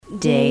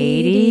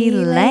Datey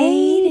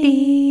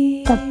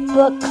Lady. The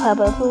book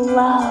club of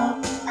love.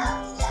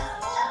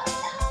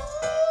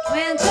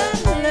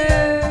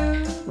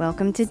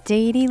 Welcome to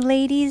Datey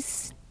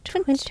Lady's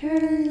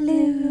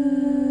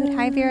Twinterlude.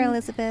 Hi, Vera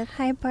Elizabeth.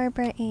 Hi,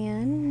 Barbara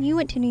Ann. You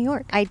went to New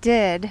York. I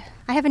did.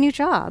 I have a new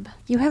job.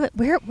 You have it.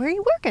 Where are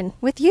you working?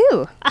 With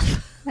you.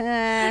 You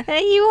are.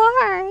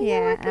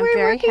 Yeah, I'm We're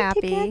very working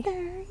happy.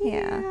 together.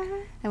 Yeah.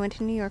 I went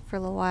to New York for a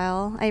little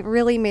while. I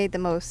really made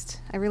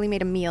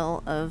a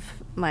meal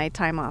of my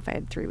time off. I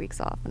had 3 weeks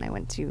off, and I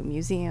went to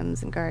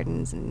museums and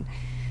gardens and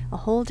a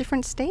whole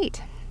different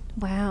state.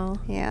 Wow.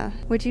 Yeah.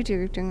 What'd you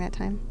do during that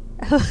time?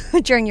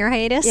 During your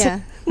hiatus?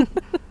 Yeah.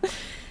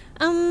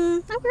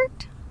 I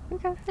worked.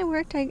 Okay. I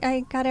worked.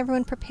 I got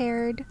everyone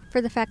prepared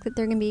for the fact that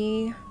there are going to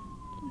be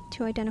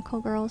 2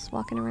 identical girls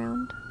walking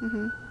around.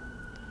 Mm-hmm.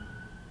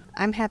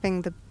 I'm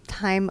having the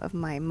time of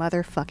my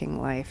motherfucking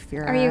life,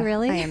 Vera. Are you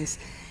really? I am.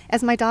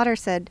 As my daughter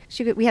said,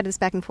 we had this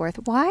back and forth.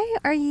 Why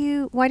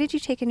did you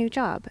take a new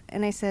job?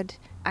 And I said,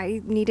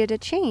 I needed a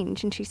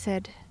change. And she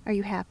said, are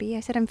you happy? I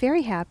said, I'm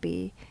very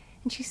happy.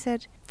 And she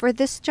said, for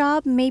this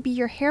job, maybe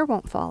your hair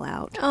won't fall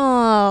out.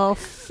 Oh,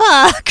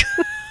 fuck.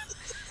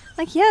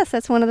 Like, yes,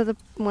 that's one of the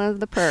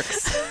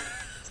perks.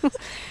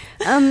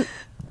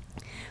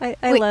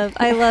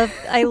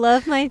 I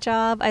love my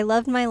job. I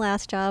loved my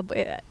last job.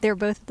 They're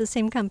both at the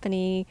same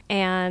company,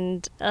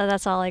 and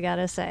that's all I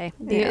gotta say.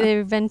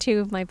 They've been 2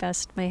 of my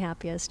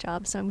happiest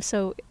jobs. So I'm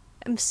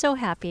so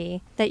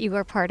happy that you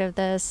are part of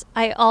this.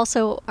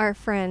 Our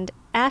friend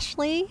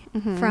Ashley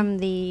from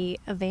the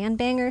Van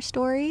Banger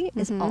story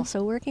is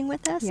also working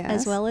with us,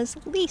 as well as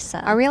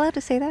Lisa. Are we allowed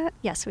to say that?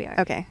 Yes, we are.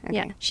 Okay.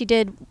 Yeah, she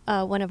did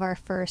one of our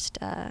first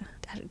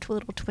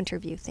little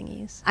Twinterview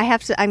thingies.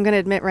 I'm going to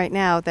admit right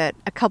now that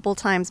a couple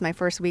times my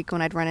first week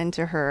when I'd run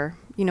into her,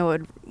 you know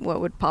what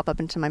would pop up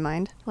into my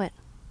mind? What?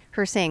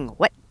 Her saying,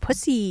 wet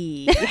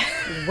pussy.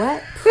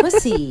 Wet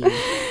pussy.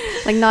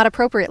 Like, not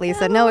appropriately.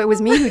 So, no, it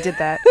was me who did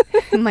that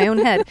in my own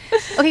head.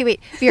 Okay, wait,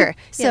 Vera.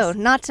 So,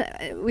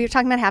 we were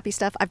talking about happy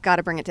stuff. I've got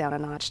to bring it down a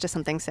notch to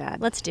something sad.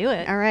 Let's do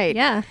it. All right.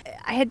 Yeah.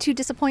 I had 2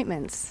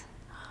 disappointments.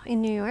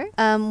 In New York?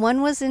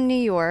 One was in New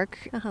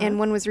York, and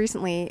one was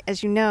recently.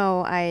 As you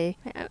know,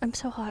 I'm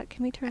so hot.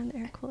 Can we turn on the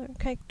air cooler?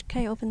 Can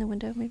I open the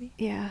window, maybe?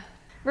 Yeah.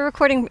 We're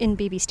recording in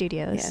BB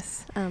Studios.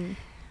 Yes.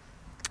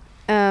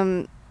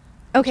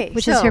 Okay,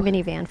 which is her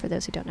minivan, for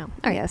those who don't know. All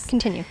right, yes.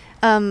 Continue.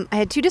 I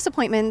had 2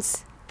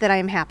 disappointments that I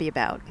am happy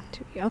about.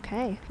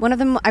 Okay. One of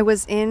them I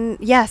went to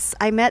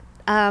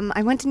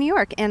New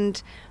York,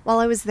 and while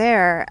I was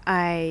there,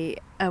 I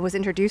was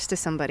introduced to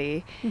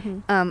somebody.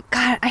 God,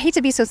 I hate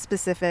to be so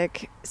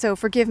specific, so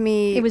forgive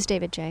me. It was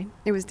David J.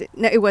 It was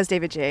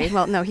David J.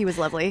 Well, no, he was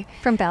lovely.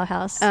 From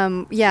Bauhaus.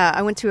 Yeah,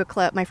 I went to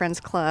my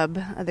friend's club,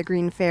 the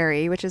Green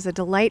Fairy, which is a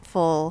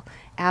delightful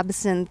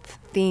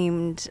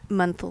absinthe-themed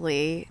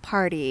monthly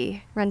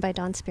party. Run by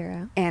Don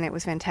Spiro. And it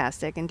was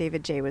fantastic, and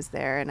David J. was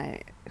there,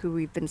 and who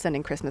we've been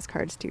sending Christmas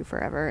cards to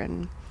forever,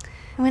 and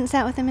I went and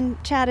sat with him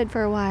and chatted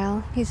for a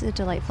while. He's a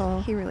delightful...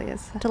 He really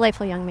is.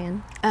 Delightful young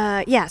man.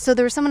 Yeah, so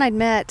there was someone I'd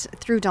met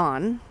through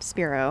Don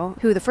Spiro,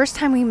 who the first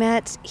time we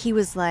met, he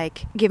was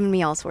like giving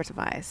me all sorts of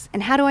eyes.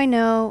 And how do I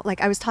know?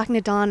 Like, I was talking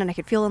to Don and I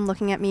could feel him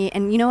looking at me.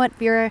 And you know what,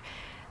 Vera?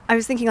 I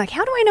was thinking, like,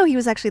 how do I know he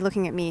was actually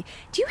looking at me?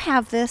 Do you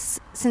have this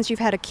since you've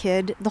had a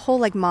kid? The whole,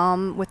 like,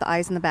 mom with the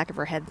eyes in the back of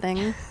her head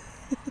thing?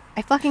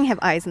 I fucking have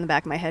eyes in the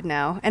back of my head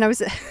now. And I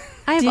was...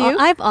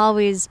 I've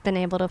always been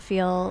able to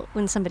feel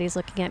when somebody's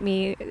looking at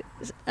me.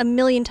 A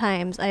million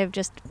times I have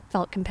just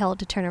felt compelled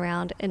to turn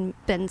around and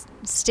been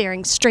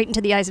staring straight into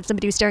the eyes of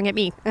somebody who's staring at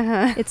me.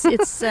 It's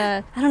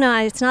I don't know,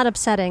 it's not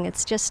upsetting.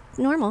 It's just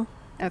normal.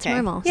 Okay. It's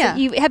normal. Yeah.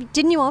 So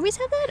didn't you always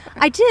have that?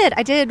 I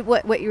did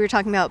what you were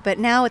talking about, but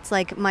now it's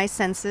like my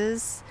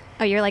senses...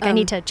 Oh, you're like, I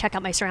need to check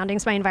out my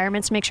surroundings, my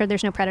environments, to make sure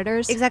there's no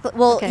predators? Exactly.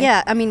 Well, okay.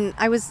 Yeah, I mean,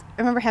 I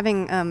remember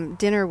having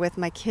dinner with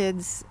my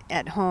kids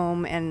at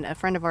home, and a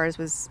friend of ours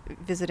was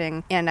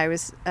visiting, and I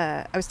was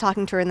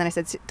talking to her, and then I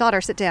said, daughter,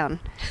 sit down.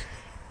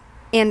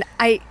 And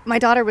my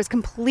daughter was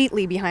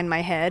completely behind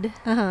my head.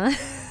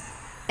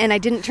 And I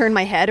didn't turn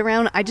my head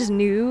around. I just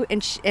knew,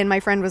 and my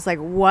friend was like,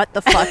 what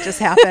the fuck just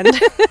happened?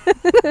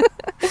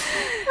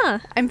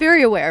 I'm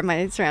very aware of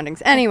my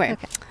surroundings. Anyway.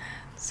 Okay.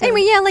 So,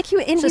 anyway, yeah, like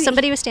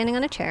somebody was standing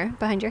on a chair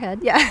behind your head.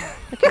 Yeah.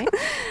 Okay.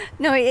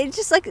 No, it's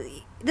just like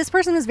this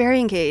person was very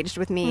engaged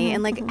with me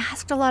and like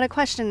asked a lot of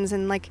questions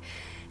and like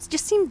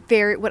just seemed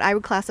what I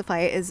would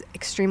classify as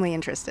extremely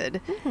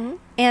interested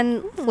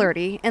and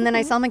flirty. And then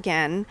I saw him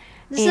again.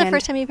 This is the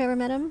first time you've ever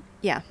met him?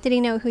 Yeah. Did he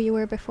know who you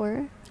were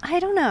before? I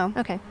don't know.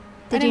 Okay.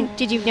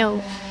 Did you know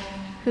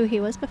who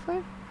he was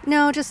before?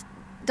 No, just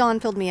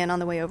Dawn filled me in on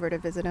the way over to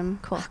visit him.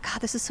 Cool. Oh,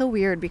 God, this is so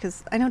weird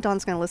because I know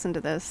Dawn's going to listen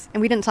to this.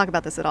 And we didn't talk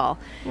about this at all.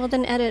 Well,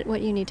 then edit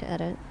what you need to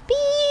edit.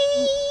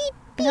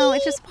 Beep! No,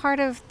 it's just part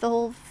of the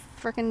whole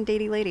frickin'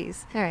 Datey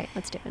Ladies. All right,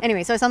 let's do it.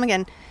 Anyway, so I saw him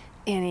again.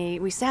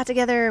 And we sat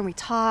together and we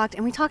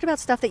talked about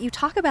stuff that you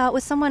talk about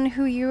with someone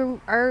who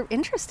you are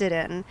interested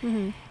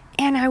in.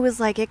 And I was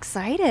like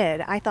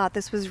excited. I thought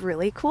this was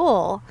really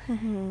cool.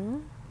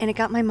 and it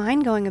got my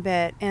mind going a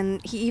bit.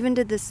 And he even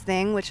did this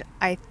thing, which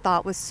I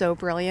thought was so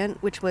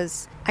brilliant, which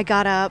was I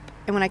got up,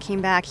 and when I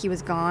came back, he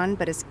was gone,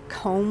 but his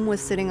comb was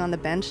sitting on the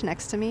bench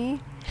next to me,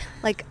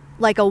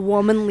 like a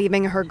woman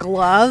leaving her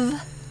glove.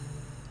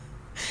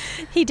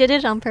 He did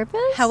it on purpose?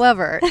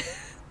 However,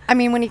 I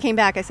mean, when he came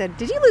back, I said,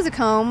 "Did you lose a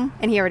comb?"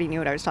 And he already knew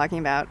what I was talking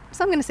about.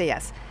 So I'm going to say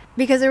yes.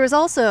 Because there was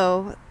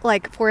also,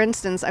 like, for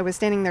instance, I was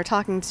standing there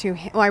talking to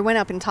him. Well, I went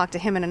up and talked to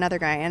him and another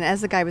guy. And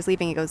as the guy was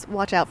leaving, he goes,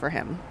 "Watch out for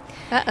him."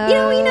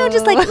 Uh-oh.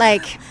 Just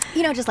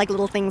like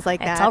little things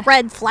like that. It's a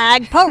red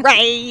flag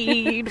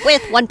parade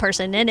with one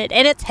person in it,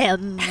 and it's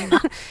him.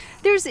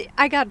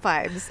 I got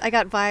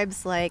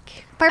vibes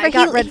like, Barbara, I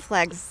got red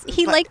flags.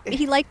 He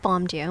like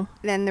bombed you.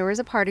 Then there was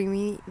a part of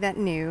me that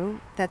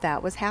knew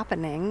that was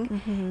happening.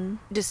 Mm-hmm.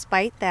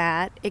 Despite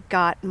that, it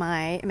got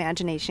my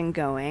imagination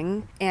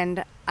going,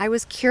 and I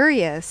was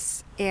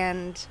curious.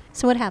 And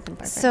so what happened,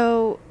 Barbara?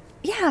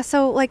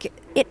 So like,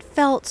 it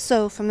felt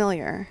so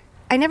familiar.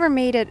 I never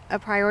made it a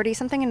priority.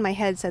 Something in my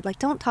head said, like,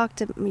 don't talk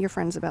to your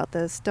friends about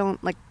this.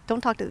 Don't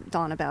talk to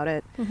Dawn about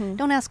it. Mm-hmm.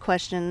 Don't ask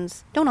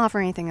questions. Don't offer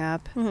anything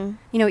up.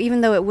 Mm-hmm.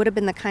 Even though it would have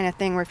been the kind of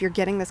thing where if you're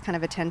getting this kind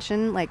of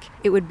attention, like,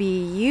 it would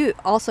be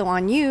also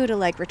on you to,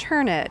 like,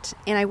 return it.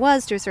 And I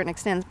was, to a certain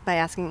extent, by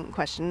asking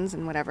questions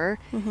and whatever.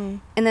 Mm-hmm.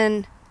 And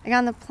then I got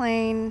on the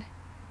plane.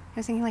 I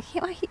was thinking, like,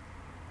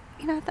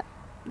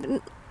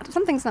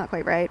 something's not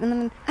quite right. And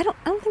then I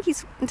don't think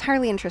he's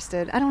entirely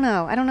interested. I don't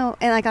know.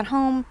 And I got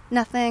home,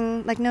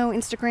 nothing, like, no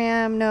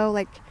Instagram, no,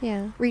 like,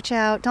 reach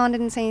out. Dawn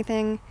didn't say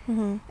anything.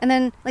 Mm-hmm. And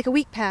then, like, a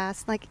week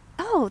passed, like,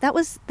 oh, that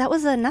was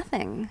a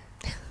nothing.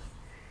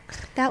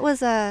 that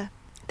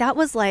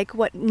was like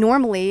what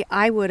normally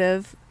I would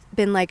have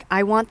been like,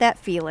 I want that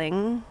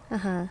feeling,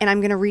 and I'm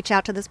going to reach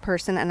out to this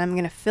person, and I'm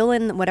going to fill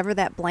in whatever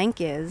that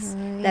blank is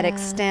that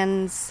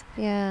extends.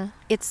 Yeah.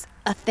 It's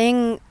a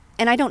thing.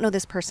 And I don't know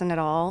this person at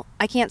all.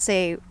 I can't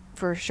say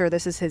for sure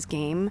this is his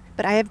game,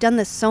 but I have done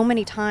this so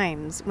many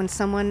times when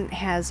someone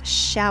has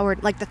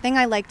showered. Like, the thing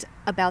I liked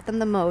about them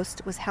the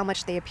most was how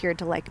much they appeared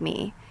to like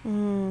me.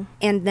 Mm.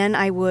 And then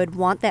I would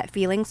want that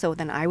feeling, so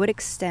then I would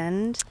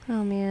extend.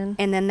 Oh, man.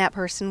 And then that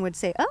person would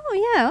say,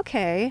 "Oh, yeah,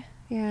 okay."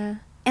 Yeah.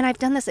 And I've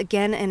done this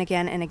again and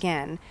again and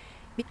again.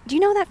 Do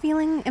you know that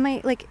feeling? Am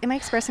I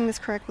expressing this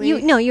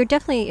correctly? No, you're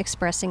definitely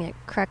expressing it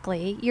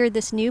correctly. You're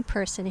this new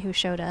person who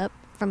showed up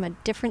from a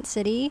different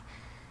city,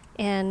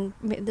 and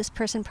this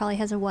person probably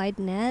has a wide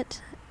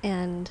net,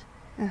 and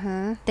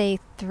they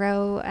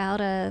throw out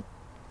a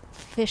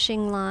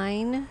fishing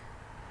line,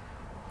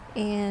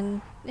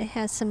 and it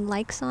has some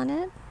likes on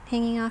it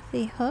hanging off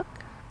the hook.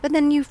 But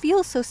then you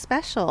feel so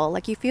special.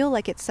 Like, you feel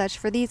like it's such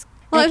for these.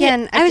 Well,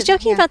 again, I was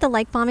joking about the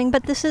like bombing,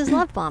 but this is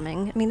love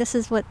bombing. I mean, this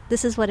is what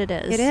it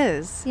is. It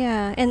is.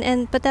 Yeah,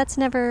 but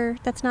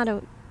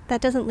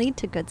that doesn't lead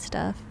to good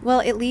stuff. Well,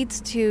 it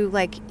leads to,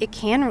 like, it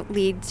can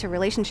lead to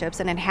relationships,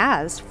 and it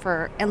has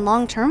and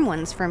long-term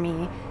ones for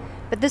me.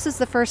 But this is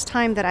the first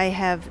time that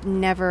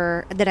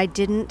I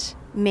didn't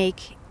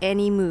make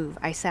any move.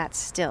 I sat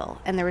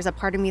still, and there was a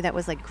part of me that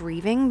was, like,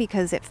 grieving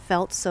because it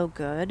felt so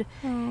good.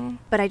 Aww.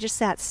 But I just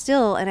sat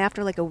still, and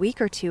after, like, a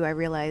week or two, I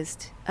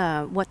realized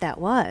what that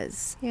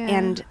was,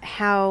 and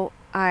how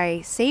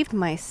I saved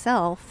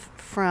myself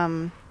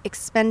from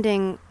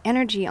expending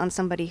energy on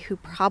somebody who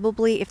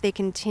probably, if they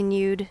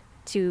continued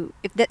to,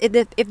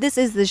 if this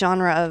is the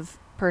genre of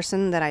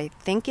person that I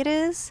think it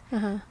is,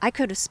 I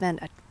could have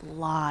spent a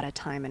lot of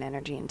time and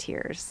energy and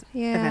tears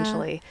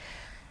eventually.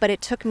 But it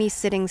took me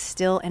sitting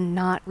still and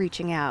not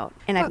reaching out.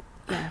 And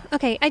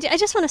Okay, I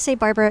just want to say,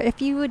 Barbara,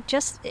 if you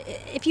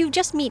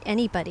just meet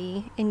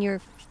anybody and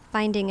you're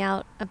finding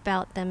out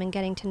about them and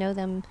getting to know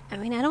them, I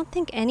mean, I don't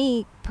think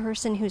any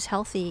person who's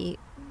healthy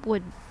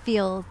would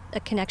feel a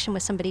connection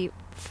with somebody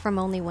from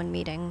only one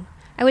meeting.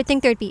 I would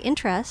think there'd be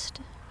interest.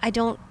 I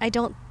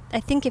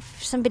think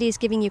if somebody's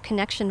giving you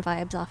connection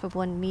vibes off of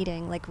one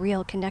meeting, like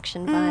real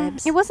connection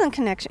vibes. It wasn't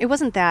connection. It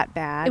wasn't that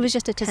bad. It was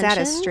just attention. Because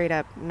that is straight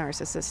up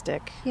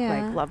narcissistic,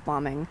 like, love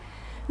bombing.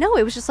 No,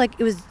 it was just like,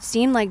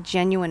 seemed like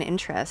genuine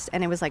interest,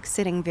 and it was like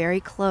sitting very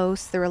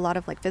close. There were a lot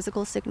of, like,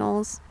 physical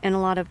signals and a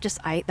lot of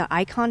just the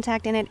eye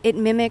contact in it. It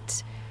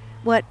mimicked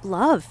what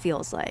love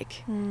feels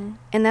like.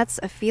 And that's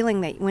a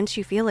feeling that once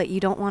you feel it, you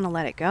don't want to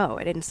let it go.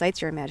 It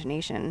incites your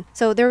imagination.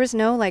 So there was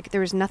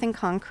nothing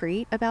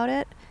concrete about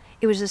it.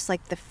 It was just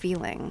like the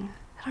feeling.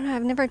 I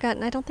don't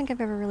know. I don't think I've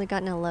ever really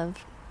gotten a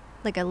love,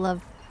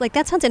 like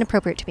that sounds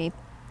inappropriate to me.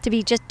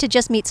 To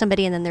just meet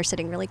somebody and then they're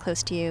sitting really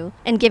close to you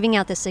and giving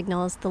out the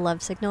signals, the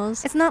love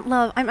signals. It's not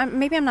love.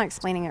 Maybe I'm not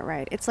explaining it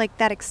right. It's like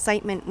that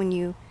excitement when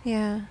you.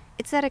 Yeah.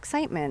 It's that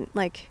excitement.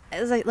 Like,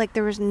 it was like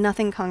there was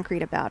nothing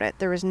concrete about it.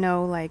 There was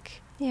no,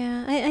 like.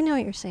 Yeah, I know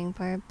what you're saying,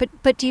 Barb.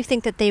 But do you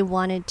think that they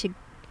wanted to?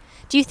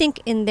 Do you think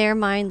in their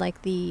mind,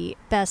 like, the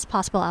best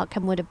possible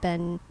outcome would have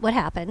been what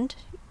happened?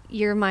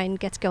 Your mind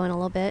gets going a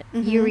little bit.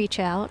 You reach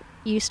out.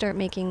 You start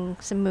making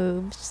some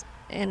moves.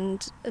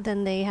 And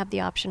then they have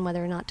the option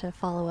whether or not to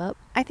follow up.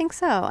 I think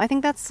so. I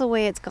think that's the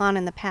way it's gone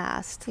in the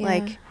past. Yeah.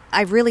 Like,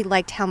 I really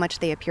liked how much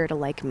they appear to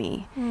like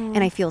me,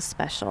 and I feel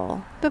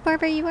special. But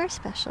Barbara, you are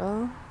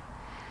special.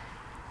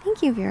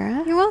 Thank you,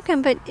 Vera. You're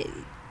welcome, but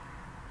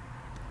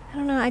I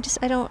don't know.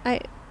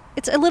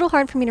 It's a little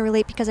hard for me to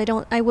relate because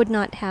I would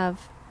not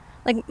have,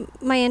 like,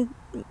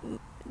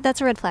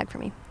 that's a red flag for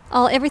me.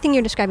 Everything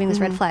you're describing is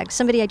red flag.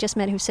 Somebody I just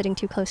met who's sitting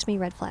too close to me,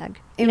 red flag.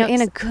 In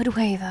a good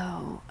way,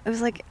 though. It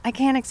was like, I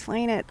can't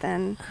explain it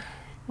then.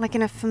 Like,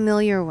 in a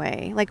familiar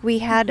way. Like, we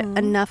had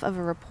enough of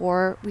a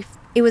rapport.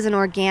 It was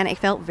it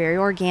felt very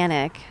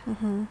organic.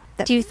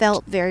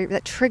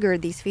 That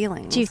triggered these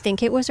feelings. Do you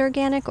think it was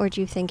organic, or do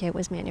you think it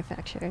was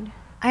manufactured?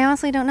 I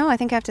honestly don't know. I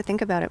think I have to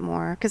think about it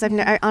more, because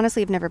I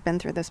honestly have never been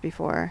through this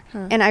before.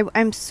 And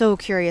I'm so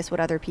curious what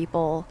other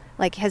people,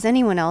 like, has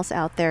anyone else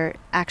out there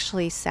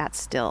actually sat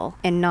still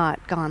and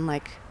not gone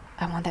like,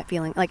 I want that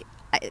feeling? Like,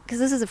 because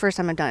this is the first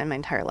time I've done it in my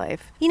entire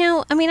life. You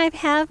know, I mean, I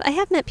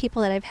have met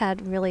people that I've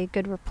had really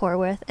good rapport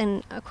with,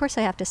 and of course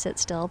I have to sit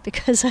still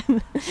because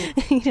I'm,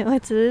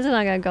 this is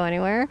not going to go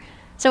anywhere.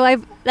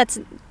 So that's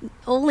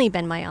only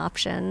been my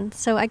option.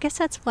 So I guess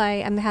that's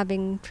why I'm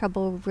having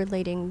trouble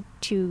relating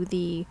to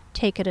the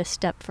take it a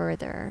step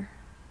further.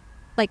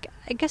 Like,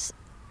 I guess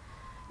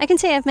I can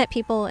say I've met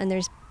people and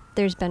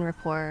there's been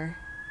rapport,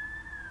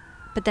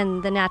 but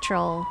then the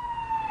natural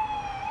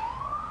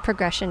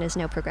progression is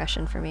no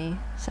progression for me.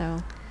 So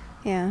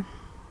yeah,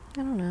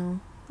 I don't know.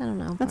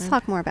 Let's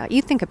talk more about it.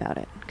 You think about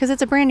it, because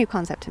it's a brand new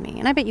concept to me,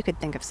 and I bet you could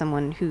think of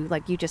someone who,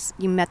 like,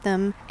 you met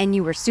them and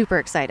you were super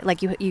excited,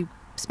 like you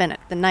spent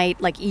the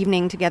night, like,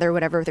 evening together,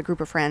 whatever, with a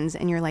group of friends,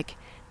 and you're like,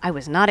 I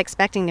was not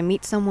expecting to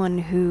meet someone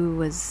who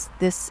was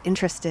this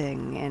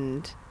interesting.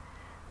 And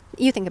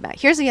you think about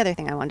it. Here's the other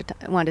thing I wanted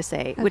to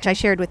say, which I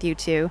shared with you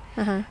too.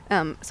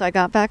 So I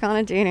got back on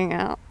a dating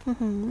app.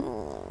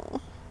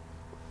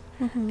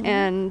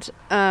 And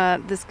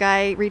this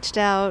guy reached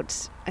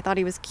out. I thought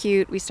he was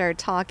cute. We started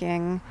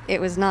talking.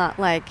 It was not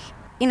like,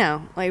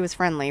 it was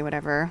friendly,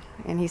 whatever.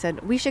 And he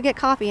said, we should get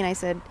coffee. And I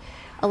said,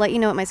 I'll let you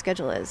know what my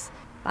schedule is.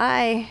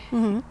 Bye.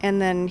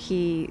 And then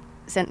he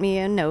sent me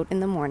a note in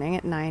the morning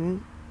at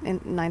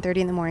 9:30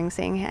 in the morning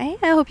saying, hey,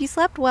 I hope you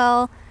slept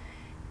well.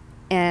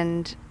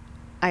 And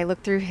I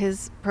looked through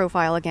his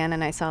profile again,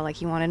 and I saw, like,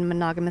 he wanted a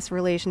monogamous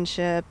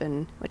relationship,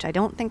 and which I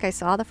don't think I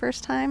saw the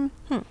first time.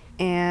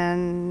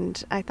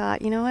 And I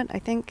thought, you know what? I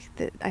think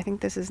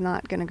this is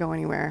not going to go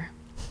anywhere.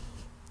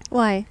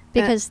 Why?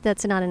 Because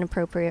that's not an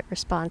appropriate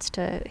response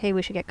to, hey,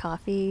 we should get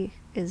coffee.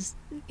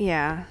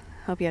 Yeah.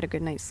 Hope you had a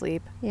good night's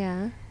sleep.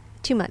 Yeah.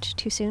 Too much,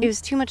 too soon? It was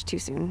too much too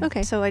soon.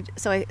 Okay. So I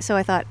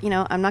thought,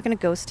 I'm not going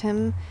to ghost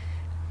him.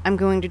 I'm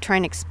going to try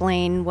and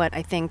explain what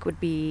I think would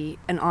be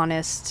an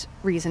honest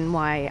reason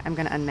why I'm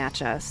going to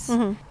unmatch us.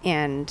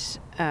 And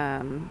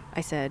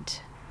I said,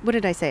 what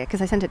did I say?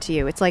 Because I sent it to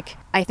you. It's like,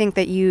 I think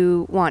that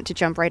you want to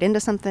jump right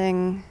into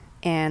something,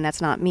 and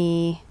that's not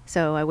me.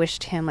 So I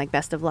wished him, like,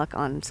 best of luck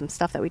on some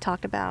stuff that we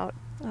talked about.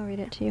 I'll read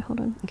it to you. Hold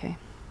on. Okay.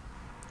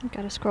 I've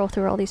got to scroll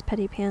through all these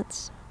petty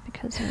pants.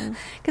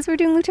 Because we're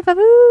doing Lucha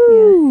Babu.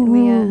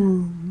 Yeah,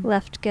 and we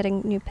left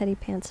getting new petty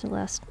pants in the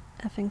last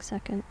effing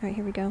second. All right,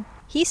 here we go.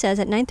 He says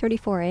at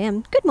 9:34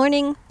 a.m., good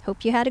morning.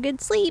 Hope you had a good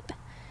sleep.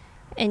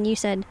 And you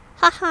said,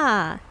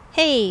 haha,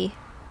 hey,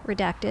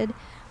 redacted.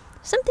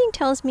 Something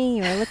tells me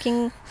you're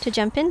looking to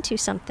jump into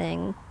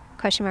something.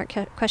 Question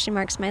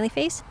mark, smiley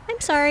face.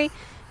 I'm sorry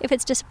if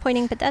it's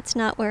disappointing, but that's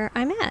not where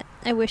I'm at.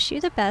 I wish you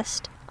the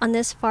best on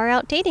this far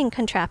out dating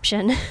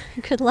contraption.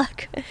 Good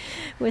luck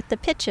with the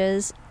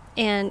pitches.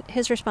 And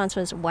his response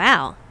was,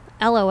 wow,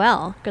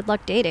 LOL, good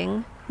luck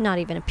dating. Not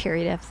even a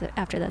period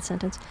after that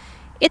sentence.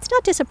 It's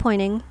not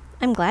disappointing.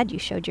 I'm glad you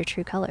showed your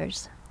true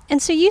colors.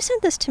 And so you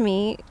sent this to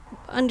me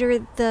under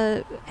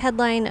the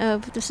headline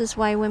of, this is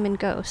why women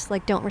ghost,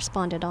 like, don't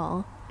respond at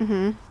all.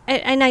 And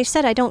I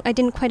said, I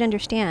didn't quite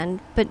understand.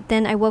 But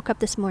then I woke up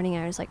this morning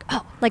and I was like,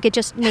 oh, like, it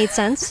just made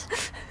sense.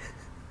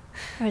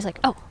 I was like,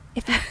 oh.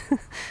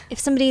 If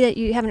somebody that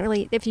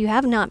if you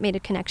have not made a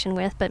connection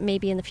with, but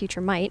maybe in the future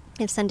might,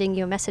 is sending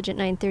you a message at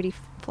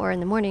 9:34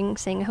 in the morning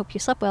saying, I hope you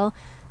slept well,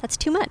 that's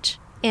too much.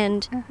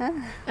 And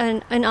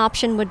an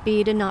option would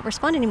be to not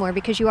respond anymore,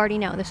 because you already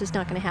know this is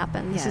not going to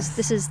happen.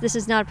 This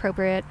is not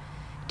appropriate.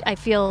 I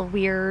feel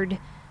weird.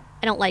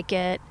 I don't like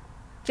it.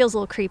 Feels a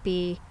little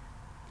creepy.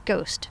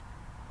 Ghost.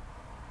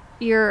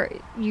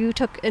 You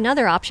took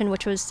another option,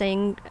 which was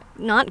saying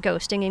not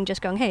ghosting and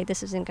just going, hey,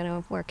 this isn't going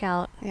to work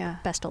out. Yeah.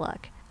 Best of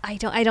luck. I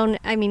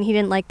mean, he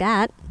didn't like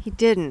that. He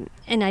didn't.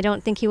 And I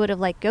don't think he would have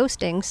liked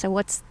ghosting. So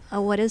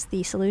what is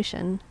the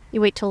solution?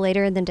 You wait till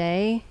later in the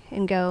day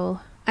and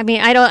go, I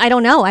mean, I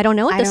don't know. I don't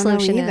know what the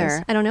solution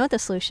is. I don't know what the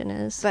solution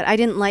is. But I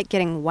didn't like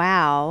getting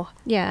wow.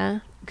 Yeah.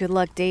 Good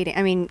luck dating.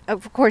 I mean,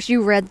 of course,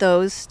 you read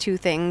those two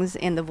things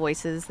in the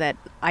voices that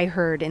I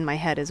heard in my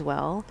head as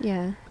well.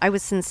 Yeah. I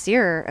was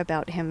sincere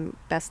about him,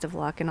 best of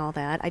luck and all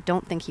that. I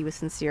don't think he was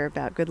sincere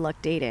about good luck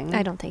dating.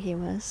 I don't think he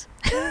was.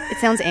 It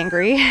sounds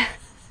angry.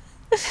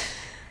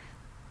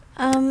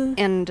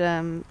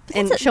 And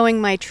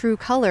showing my true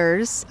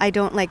colors.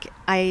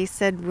 I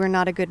said we're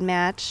not a good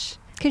match.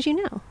 Because you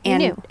knew.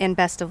 And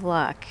best of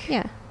luck.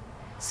 Yeah.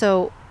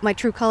 So my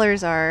true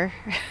colors are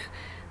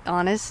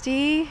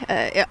honesty,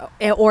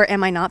 or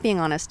am I not being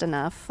honest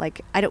enough?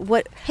 Like, I don't,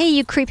 what? Hey,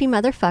 you creepy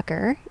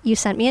motherfucker! You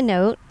sent me a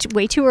note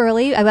way too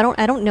early. I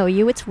don't know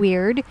you. It's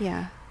weird.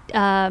 Yeah.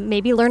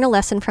 Maybe learn a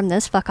lesson from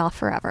this. Fuck off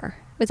forever.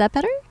 Was that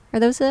better? Are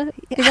those is that?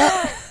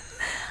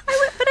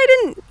 But I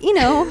didn't, you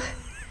know.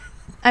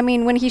 I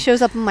mean, when he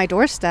shows up on my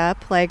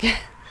doorstep, like,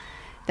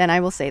 then I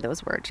will say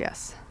those words.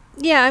 Yes.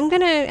 Yeah, I'm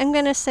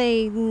gonna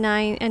say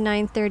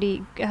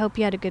 9:30. I hope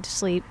you had a good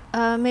sleep.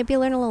 Maybe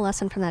learn a little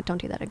lesson from that.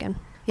 Don't do that again.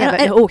 Yeah,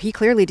 but he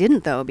clearly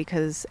didn't though,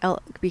 because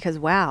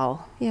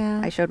wow.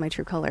 Yeah. I showed my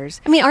true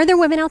colors. I mean, are there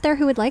women out there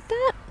who would like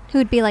that? Who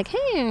would be like,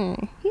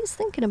 hey, he's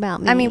thinking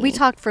about me? I mean, we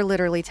talked for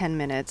literally 10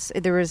 minutes.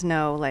 There was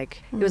no,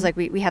 like, it was like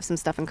we have some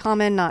stuff in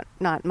common, not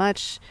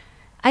much.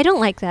 I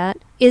don't like that.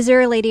 Is there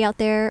a lady out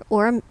there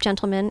or a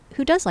gentleman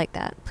who does like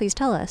that? Please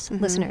tell us,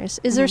 listeners.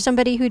 Is there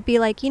somebody who'd be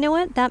like, you know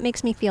what? That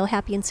makes me feel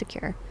happy and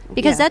secure.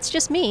 Because that's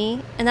just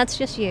me, and that's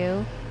just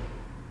you.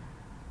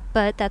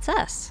 But that's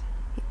us.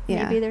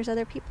 Yeah. Maybe there's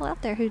other people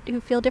out there who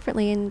feel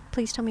differently, and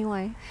please tell me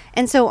why.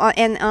 And so,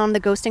 and on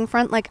the ghosting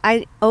front, like,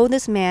 I owe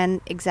this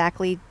man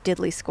exactly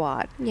diddly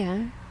squat.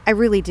 Yeah. I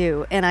really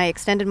do. And I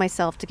extended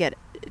myself to get,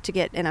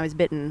 and I was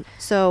bitten.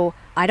 So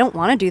I don't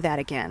want to do that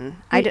again.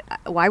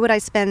 Why would I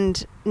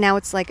spend, now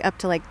it's like up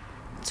to like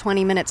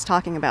 20 minutes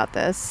talking about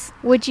this.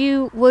 Would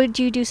you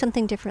do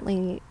something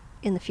differently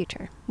in the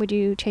future? Would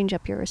you change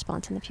up your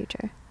response in the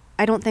future?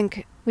 I don't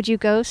think. Would you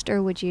ghost,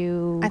 or would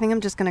you? I think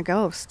I'm just going to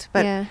ghost.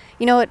 But yeah.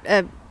 You know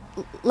what?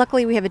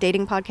 Luckily we have a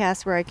dating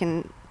podcast where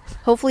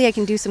hopefully I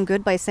can do some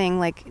good by saying,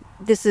 like,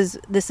 this is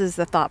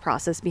the thought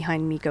process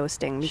behind me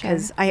ghosting,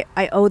 because Sure.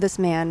 I owe this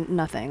man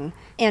nothing.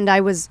 And I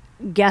was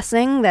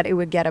guessing that it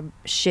would get a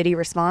shitty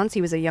response.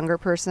 He was a younger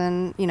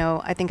person. You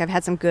know, I think I've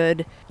had some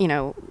good, you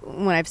know,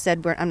 when I've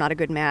said I'm not a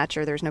good match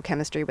or there's no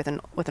chemistry with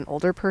an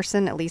older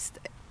person, at least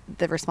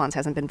the response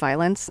hasn't been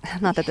violence.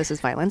 Not that this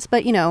is violence,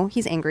 but, you know,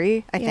 he's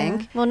angry, I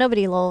think. Well,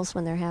 nobody lulls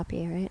when they're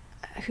happy, right?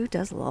 Who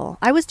does lol?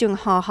 I was doing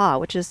ha ha,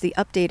 which is the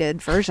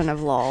updated version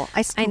of lol.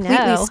 I completely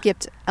know.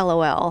 skipped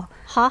LOL.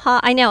 Ha ha.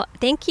 I know.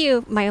 Thank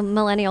you, my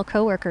millennial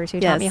coworkers who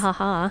taught me ha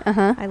ha.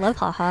 Uh-huh. I love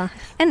ha ha.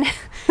 And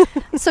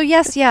so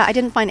yes, I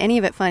didn't find any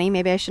of it funny.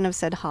 Maybe I shouldn't have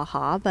said ha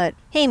ha, but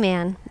Hey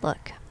man,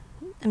 look,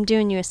 I'm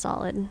doing you a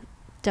solid.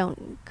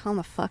 Don't calm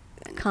the fuck.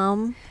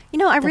 calm. You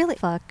know, I the really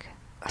fuck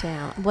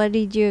down. What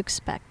did you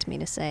expect me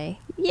to say?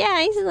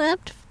 Yeah, he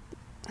slept.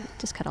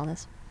 Just cut all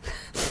this.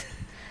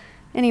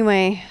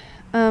 Anyway,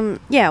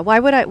 why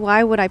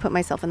would I put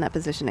myself in that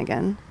position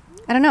again?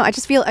 I don't know. I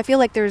feel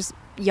like there's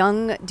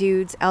young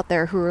dudes out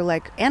there who are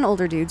like, and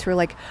older dudes who are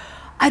like,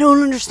 I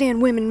don't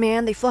understand women,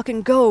 man. They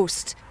fucking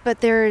ghost.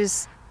 But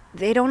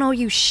they don't owe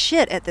you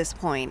shit at this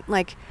point.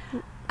 Like,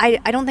 I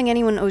don't think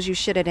anyone owes you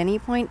shit at any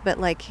point, but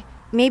like,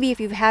 maybe if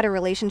you've had a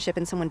relationship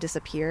and someone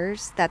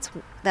disappears, it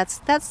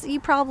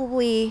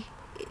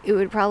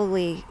would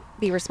probably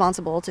be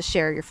responsible to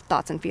share your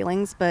thoughts and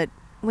feelings. But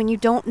when you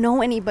don't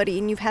know anybody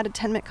and you've had a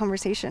 10-minute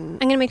conversation.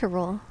 I'm going to make a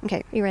rule.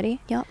 Okay. You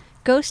ready? Yep.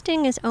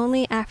 Ghosting is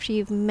only after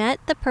you've met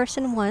the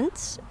person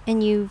once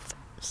and you've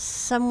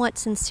somewhat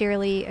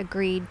sincerely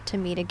agreed to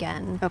meet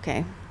again.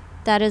 Okay.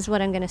 That is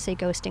what I'm going to say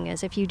ghosting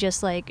is. If you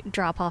just like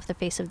drop off the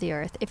face of the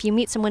earth. If you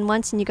meet someone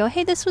once and you go,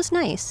 hey, this was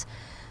nice.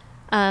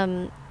 Do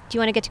you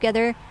want to get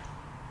together?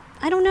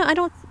 I don't know. I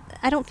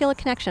don't feel a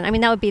connection. I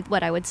mean, that would be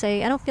what I would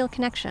say. I don't feel a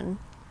connection.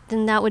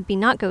 Then that would be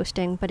not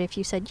ghosting. But if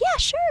you said, yeah,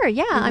 sure.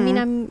 Yeah. I mean,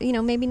 I'm,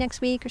 maybe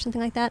next week or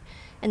something like that.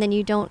 And then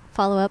you don't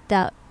follow up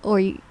that,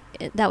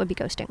 that would be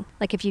ghosting.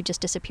 Like if you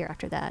just disappear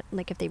after that,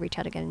 like if they reach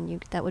out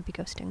again, that would be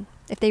ghosting.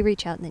 If they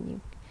reach out and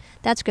then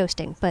that's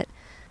ghosting. But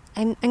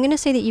I'm going to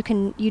say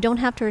that you don't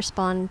have to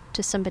respond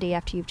to somebody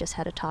after you've just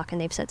had a talk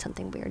and they've said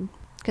something weird.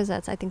 Because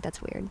I think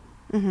that's weird.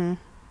 Mm-hmm.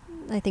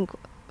 I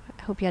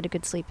hope you had a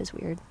good sleep is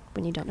weird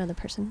when you don't know the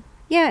person.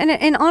 Yeah,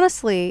 and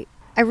honestly,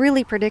 I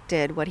really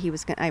predicted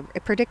I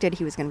predicted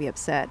he was going to be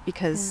upset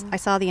because I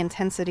saw the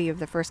intensity of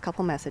the first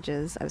couple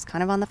messages. I was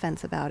kind of on the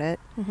fence about it.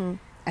 Mm-hmm.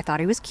 I thought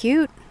he was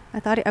cute. I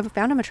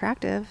found him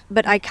attractive,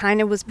 but I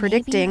kind of was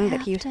predicting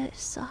that he. Maybe you have to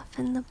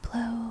soften the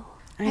blow.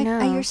 I know.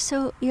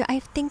 I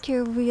think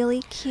you're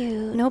really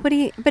cute.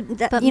 Nobody, but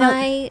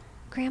my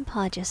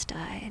grandpa just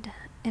died,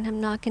 and I'm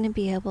not going to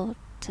be able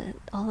to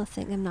all the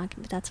things.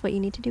 But that's what you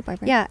need to do,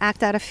 Barbara. Yeah,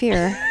 act out of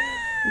fear.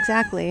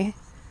 Exactly.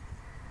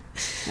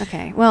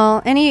 Okay.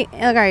 Well,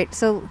 all right.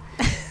 So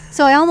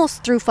I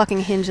almost threw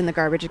fucking Hinge in the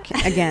garbage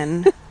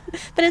again.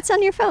 But it's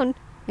on your phone.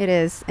 It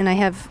is, and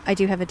I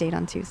do have a date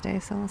on Tuesday,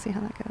 so we'll see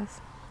how that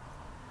goes.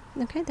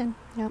 Okay then.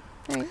 Yep.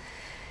 All right.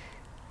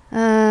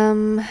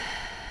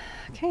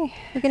 Okay.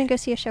 We're gonna go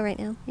see a show right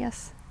now.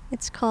 Yes.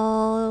 It's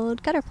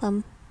called Gutter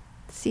Plum.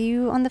 See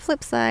you on the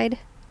flip side.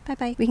 Bye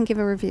bye. We can give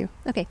a review.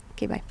 Okay.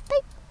 Okay, bye. Bye.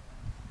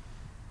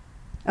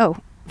 Oh,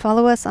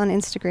 follow us on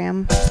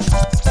Instagram.